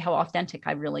do to see how authentic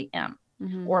I really am.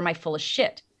 Or am I full of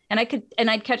shit? And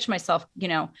I'd catch myself,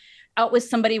 out with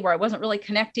somebody where I wasn't really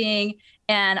connecting,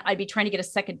 and I'd be trying to get a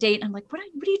second date. I'm like, what are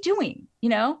you doing?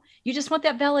 You just want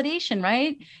that validation,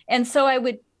 right? And so I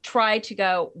would try to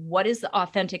go, what is the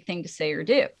authentic thing to say or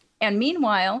do? And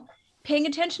meanwhile, paying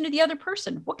attention to the other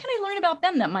person. What can I learn about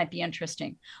them that might be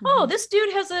interesting? Oh, this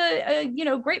dude has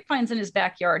a grapevines in his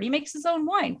backyard. He makes his own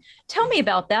wine. Tell me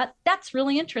about that. That's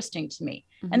really interesting to me.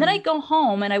 And then I'd go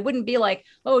home and I wouldn't be like,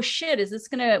 oh shit,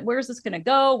 where's this going to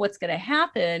go? What's going to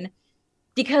happen?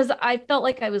 Because I felt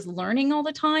like I was learning all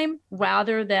the time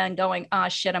rather than going,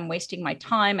 shit, I'm wasting my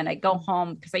time. And I'd go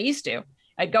home, because I used to.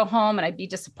 I'd go home and I'd be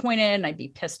disappointed and I'd be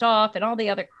pissed off and all the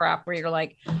other crap where you're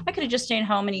like, I could have just stayed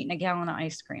home and eaten a gallon of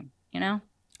ice cream.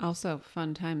 Also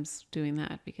fun times doing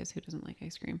that, because who doesn't like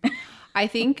ice cream? I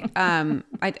think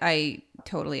I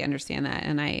totally understand that.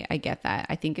 And I get that.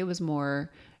 I think it was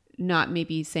more not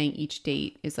maybe saying each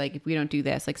date is like, if we don't do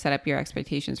this, like set up your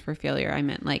expectations for failure. I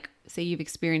meant like, say you've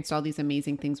experienced all these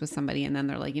amazing things with somebody and then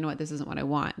they're like, you know what, this isn't what I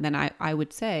want. And then I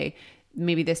would say,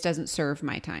 maybe this doesn't serve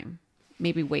my time.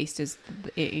 Maybe waste is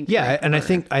yeah. And I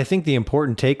think the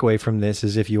important takeaway from this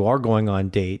is, if you are going on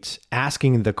dates,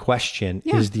 asking the question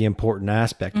is the important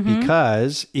aspect,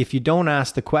 because if you don't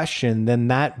ask the question, then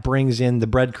that brings in the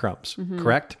breadcrumbs,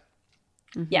 correct?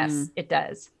 Yes, it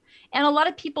does. And a lot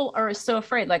of people are so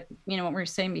afraid, like, what we were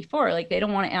saying before, like they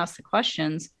don't want to ask the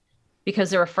questions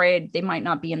because they're afraid they might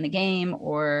not be in the game,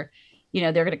 or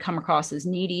they're going to come across as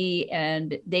needy,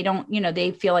 and they don't,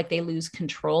 they feel like they lose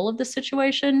control of the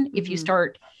situation if you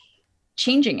start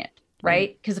changing it,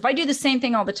 right? Because if I do the same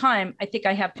thing all the time, I think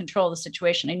I have control of the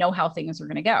situation. I know how things are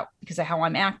going to go because of how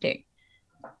I'm acting.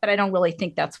 But I don't really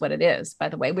think that's what it is, by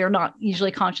the way. We're not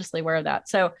usually consciously aware of that.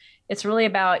 So it's really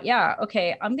about,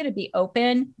 okay, I'm going to be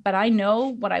open, but I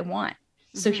know what I want.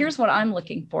 So here's what I'm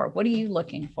looking for. What are you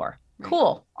looking for? Right.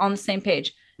 Cool. On the same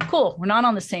page. Cool. We're not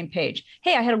on the same page.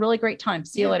 Hey, I had a really great time.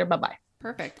 See you later. Bye-bye.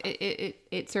 Perfect.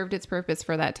 It served its purpose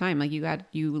for that time. Like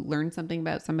you learned something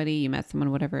about somebody, you met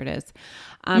someone, whatever it is.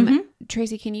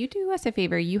 Tracy, can you do us a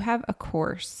favor? You have a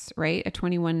course, right? A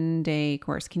 21-day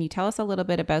course. Can you tell us a little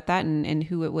bit about that and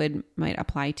who it might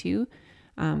apply to,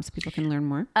 so people can learn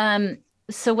more?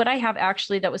 So what I have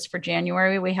actually, that was for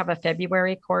January, we have a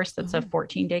February course that's a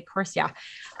 14-day course. Yeah.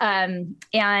 And,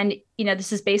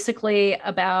 this is basically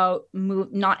about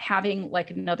not having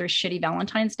like another shitty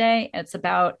Valentine's Day. It's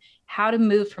about how to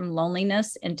move from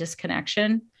loneliness and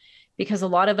disconnection, because a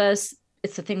lot of us,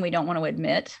 it's the thing we don't want to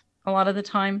admit a lot of the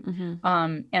time.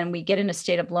 And we get in a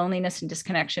state of loneliness and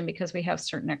disconnection because we have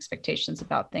certain expectations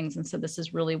about things. And so this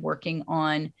is really working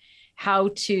on how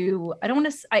to,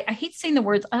 I hate saying the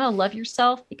words, love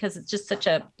yourself, because it's just such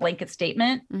a blanket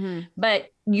statement, but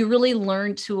you really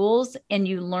learn tools and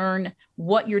you learn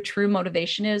what your true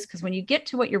motivation is. Because when you get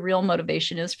to what your real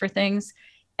motivation is for things,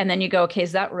 and then you go, okay,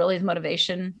 is that really the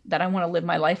motivation that I want to live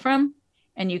my life from?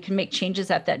 And you can make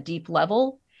changes at that deep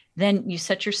level, then you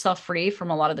set yourself free from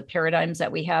a lot of the paradigms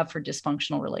that we have for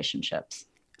dysfunctional relationships.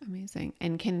 Amazing.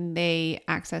 And can they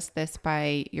access this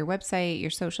by your website, your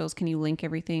socials? Can you link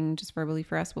everything just verbally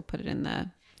for us? We'll put it in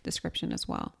the description as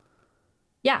well.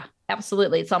 Yeah,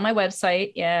 absolutely. It's on my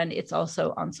website and it's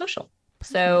also on social.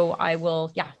 So I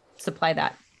will, supply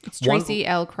that. It's Tracy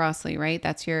L. Crossley, right?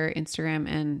 That's your Instagram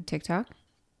and TikTok?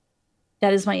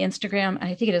 That is my Instagram.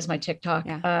 I think it is my TikTok.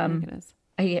 Yeah, I think it is.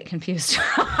 I get confused.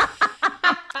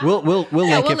 We'll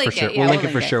link it for sure. We'll link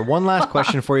it for sure. One last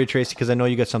question for you, Tracy, because I know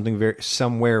you got something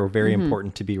very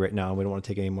important to be right now, and we don't want to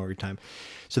take any more of your time.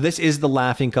 So this is the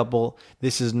laughing couple.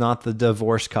 This is not the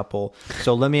divorced couple.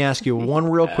 So let me ask you one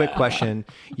real quick question.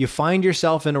 You find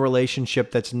yourself in a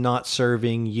relationship that's not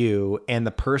serving you, and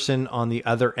the person on the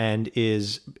other end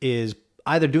is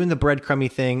either doing the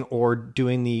breadcrumby thing or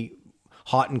doing the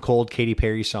hot and cold Katy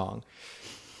Perry song.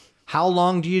 How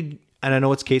long do you, and I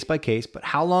know it's case by case, but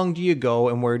how long do you go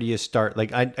and where do you start?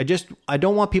 Like, I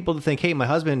don't want people to think, hey, my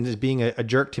husband is being a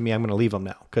jerk to me, I'm going to leave him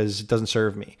now because it doesn't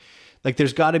serve me. Like,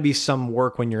 there's got to be some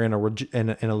work when you're in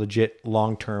a legit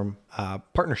long-term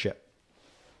partnership.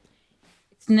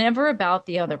 It's never about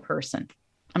the other person.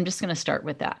 I'm just going to start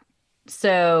with that.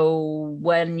 So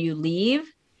when you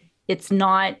leave, it's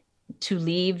not to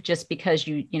leave just because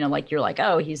you're like,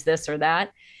 oh, he's this or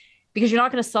that, because you're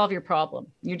not going to solve your problem.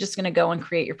 You're just going to go and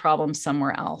create your problem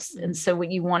somewhere else. And so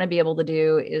what you want to be able to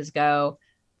do is go,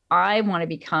 I want to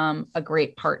become a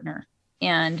great partner.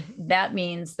 And that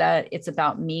means that it's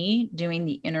about me doing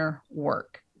the inner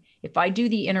work. If I do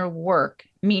the inner work,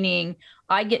 meaning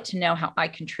I get to know how I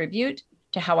contribute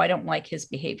to how I don't like his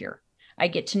behavior. I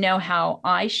get to know how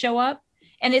I show up.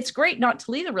 And it's great not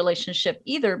to leave the relationship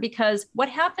either, because what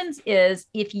happens is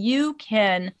if you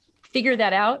can figure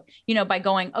that out, by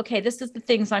going, okay, this is the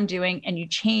things I'm doing, and you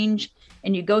change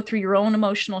and you go through your own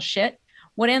emotional shit,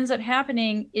 what ends up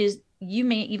happening is you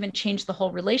may even change the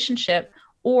whole relationship,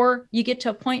 or you get to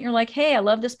a point you're like, hey, I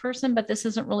love this person, but this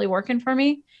isn't really working for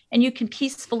me. And you can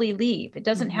peacefully leave. It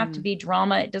doesn't have to be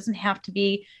drama. It doesn't have to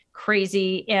be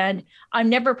crazy. And I'm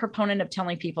never a proponent of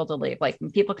telling people to leave. Like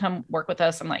when people come work with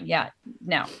us, I'm like, yeah,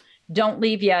 no, don't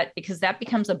leave yet, because that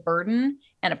becomes a burden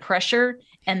and a pressure.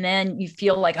 And then you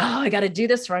feel like, oh, I got to do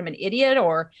this, or I'm an idiot,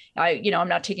 or I'm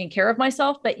not taking care of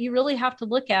myself. But you really have to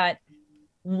look at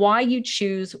why you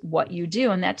choose what you do.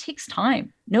 And that takes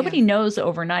time. Nobody knows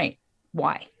overnight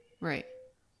why. Right.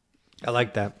 I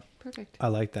like that. Perfect. I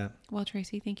like that. Well,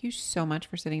 Tracy, thank you so much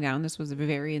for sitting down. This was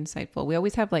very insightful. We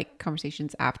always have like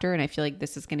conversations after, and I feel like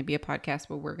this is going to be a podcast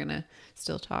where we're going to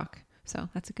still talk. So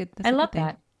that's a good thing. I love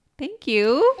that. Thank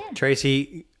you. Yeah.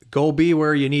 Tracy, go be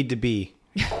where you need to be.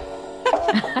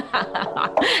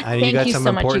 I know you got some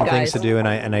important things to do,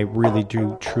 and I really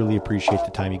do truly appreciate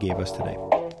the time you gave us today.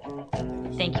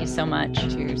 Thank you so much.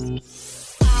 Cheers.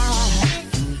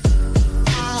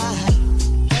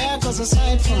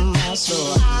 Aside from my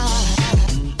soul.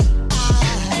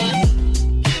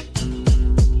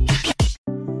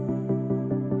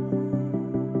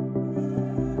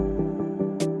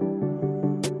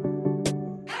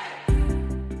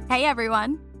 Hey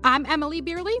everyone, I'm Emily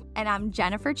Beerley. and I'm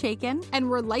Jennifer Chaikin, And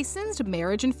we're licensed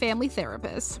marriage and family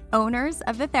therapists owners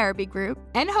of the Therapy Group.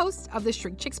 and hosts of the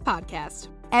Shrink Chicks podcast.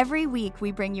 Every week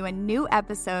we bring you a new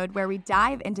episode where we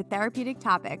dive into therapeutic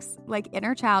topics like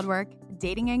inner child work,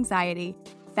 dating anxiety,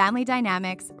 family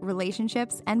dynamics,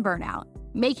 relationships, and burnout.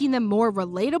 Making them more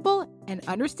relatable and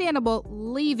understandable,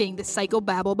 leaving the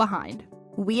psychobabble behind.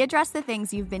 We address the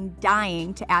things you've been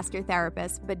dying to ask your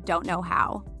therapist but don't know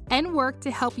how. And work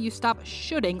to help you stop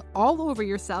shooting all over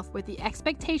yourself with the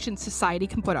expectations society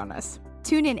can put on us.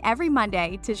 Tune in every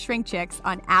Monday to Shrink Chicks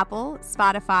on Apple,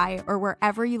 Spotify, or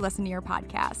wherever you listen to your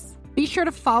podcasts. Be sure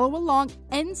to follow along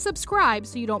and subscribe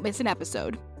so you don't miss an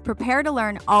episode. Prepare to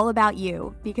learn all about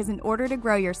you, because in order to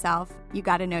grow yourself, you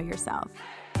got to know yourself.